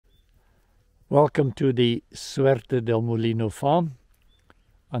Welcome to the Suerte del Molino farm,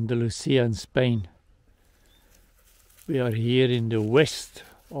 Andalusia in Spain. We are here in the west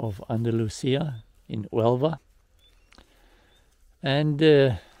of Andalusia, in Huelva. And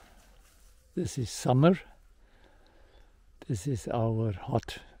this is summer. This is our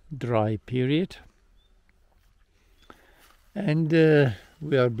hot, dry period. And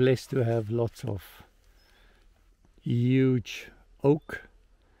we are blessed to have lots of huge oak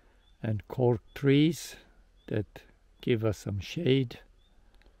and cork trees that give us some shade.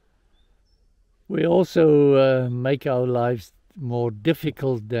 We also make our lives more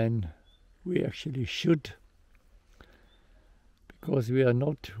difficult than we actually should, because we are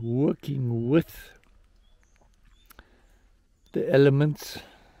not working with the elements.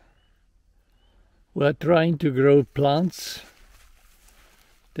 We are trying to grow plants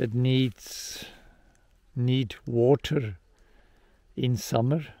that need water in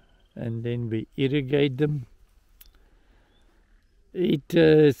summer, and then we irrigate them.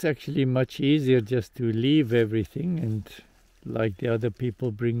 It's actually much easier just to leave everything and like the other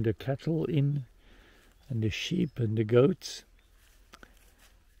people bring the cattle in and the sheep and the goats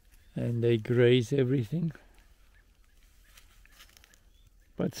and they graze everything.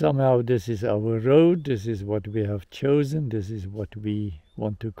 But somehow this is our road, this is what we have chosen, this is what we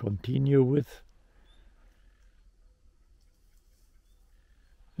want to continue with.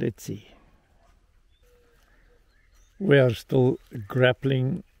 Let's see. We are still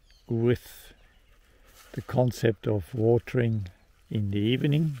grappling with the concept of watering in the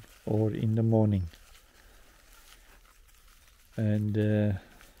evening or in the morning. And there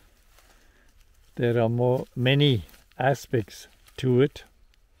are many aspects to it.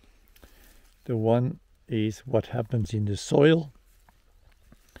 The one is what happens in the soil,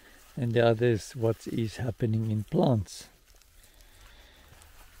 and the other is what is happening in plants.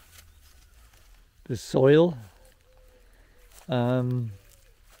 The soil,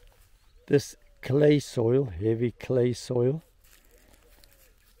 this clay soil, heavy clay soil,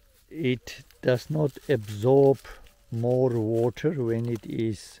 it does not absorb more water when it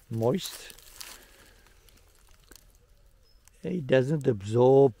is moist. It doesn't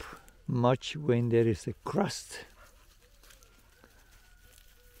absorb much when there is a crust.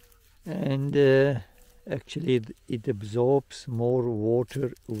 And actually it absorbs more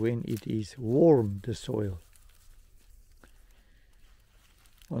water when it is warm, the soil.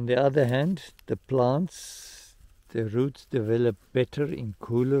 On the other hand, the plants, the roots develop better in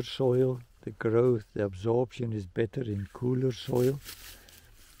cooler soil. The growth, the absorption is better in cooler soil.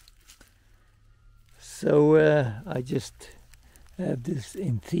 So I just have this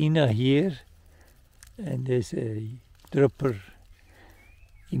antenna here, and there's a dripper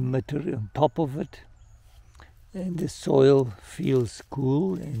emitter on top of it, and the soil feels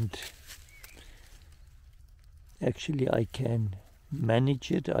cool, and actually I can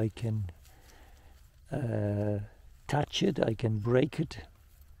manage it, I can touch it, I can break it.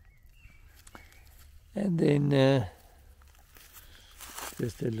 And then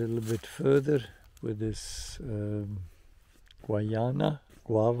just a little bit further with this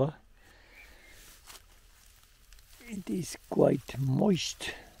guava. It is quite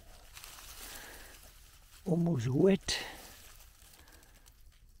moist, almost wet.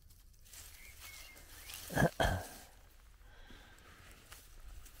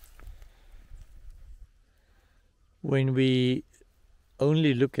 When we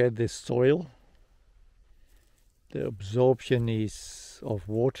only look at the soil, the absorption of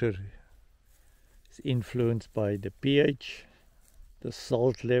water is influenced by the pH, the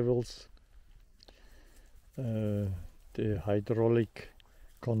salt levels, the hydraulic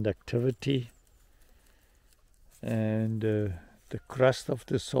conductivity, and the crust of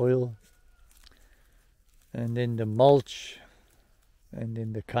the soil, and then the mulch, and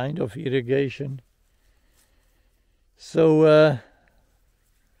then the kind of irrigation. So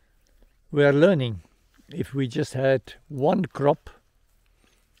we are learning. If we just had one crop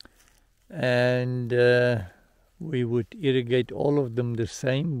and we would irrigate all of them the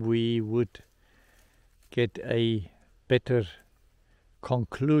same, we would get a better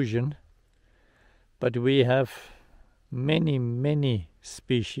conclusion. But we have many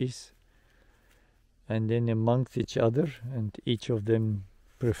species, and then amongst each other, and each of them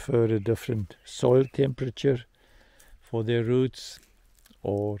prefer a different soil temperature for their roots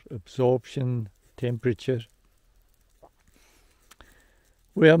or absorption temperature.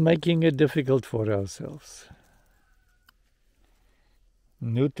 We are making it difficult for ourselves.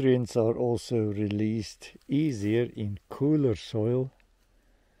 Nutrients are also released easier in cooler soil.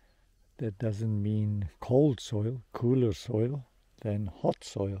 That doesn't mean cold soil, cooler soil than hot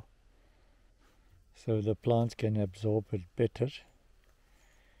soil. so the plants can absorb it better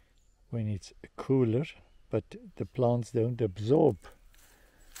when it's cooler, but the plants don't absorb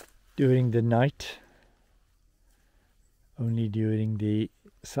during the night, only during the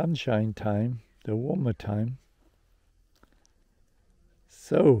sunshine time, the warmer time.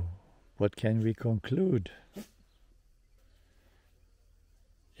 So, what can we conclude?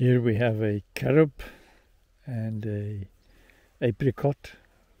 Here we have a carob and a apricot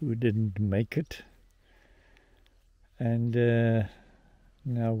who didn't make it, and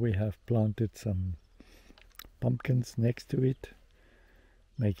now we have planted some pumpkins next to it,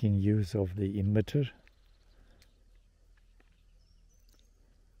 making use of the emitter.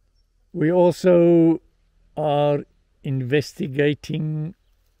 We also are investigating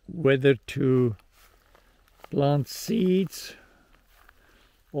whether to plant seeds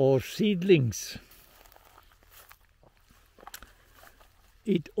or seedlings.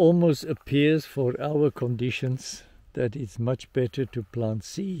 It almost appears for our conditions that it's much better to plant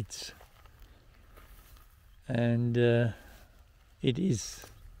seeds, and it is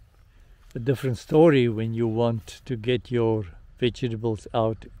a different story when you want to get your vegetables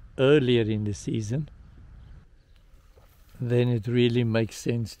out earlier in the season. Then it really makes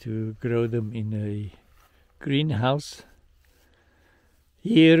sense to grow them in a greenhouse.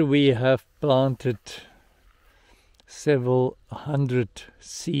 Here we have planted several hundred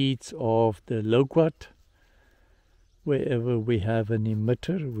seeds of the loquat. Wherever we have an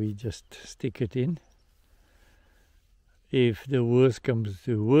emitter, we just stick it in. If the worst comes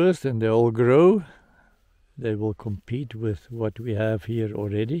to worst and they all grow, they will compete with what we have here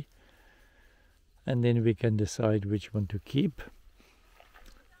already. And then we can decide which one to keep,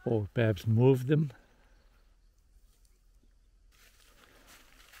 or perhaps move them.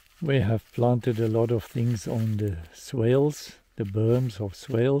 We have planted a lot of things on the swales, the berms of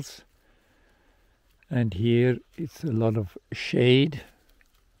swales. And here it's a lot of shade.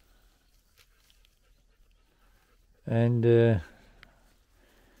 And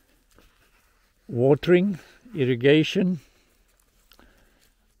watering, irrigation.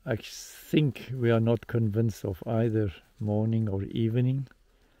 I think we are not convinced of either morning or evening.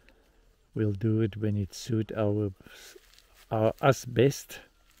 We'll do it when it suits us best.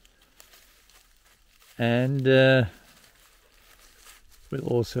 And we'll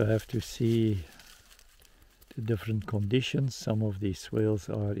also have to see the different conditions. Some of these swales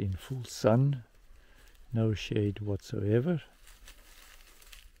are in full sun, no shade whatsoever.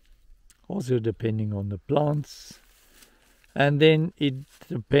 Also depending on the plants. And then it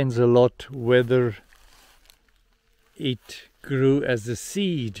depends a lot whether it grew as a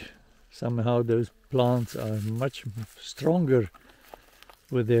seed. Somehow those plants are much stronger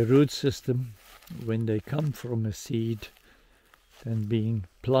with their root system when they come from a seed than being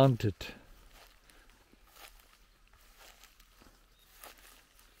planted.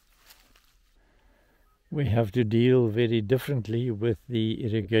 We have to deal very differently with the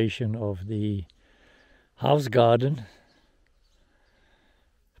irrigation of the house garden.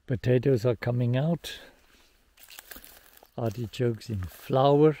 Potatoes are coming out, artichokes in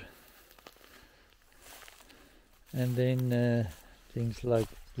flower, and then things like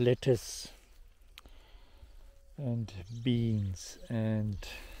lettuce and beans and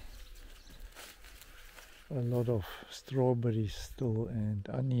a lot of strawberries still, and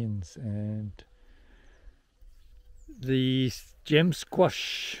onions, and the gem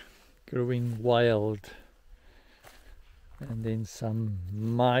squash growing wild, and then some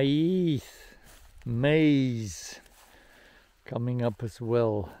maize coming up as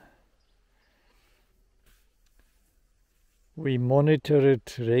well. We monitor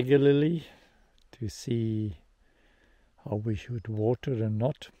it regularly to see how we should water and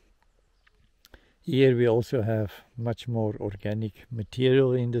not. Here we also have much more organic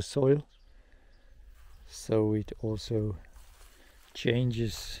material in the soil, so it also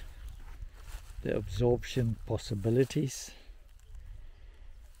changes the absorption possibilities.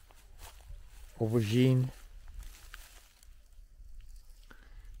 Aubergine,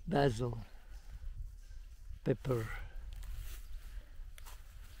 basil, pepper,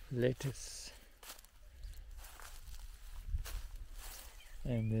 lettuce,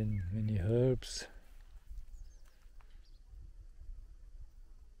 and then many herbs.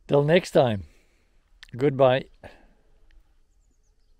 Till next time, goodbye.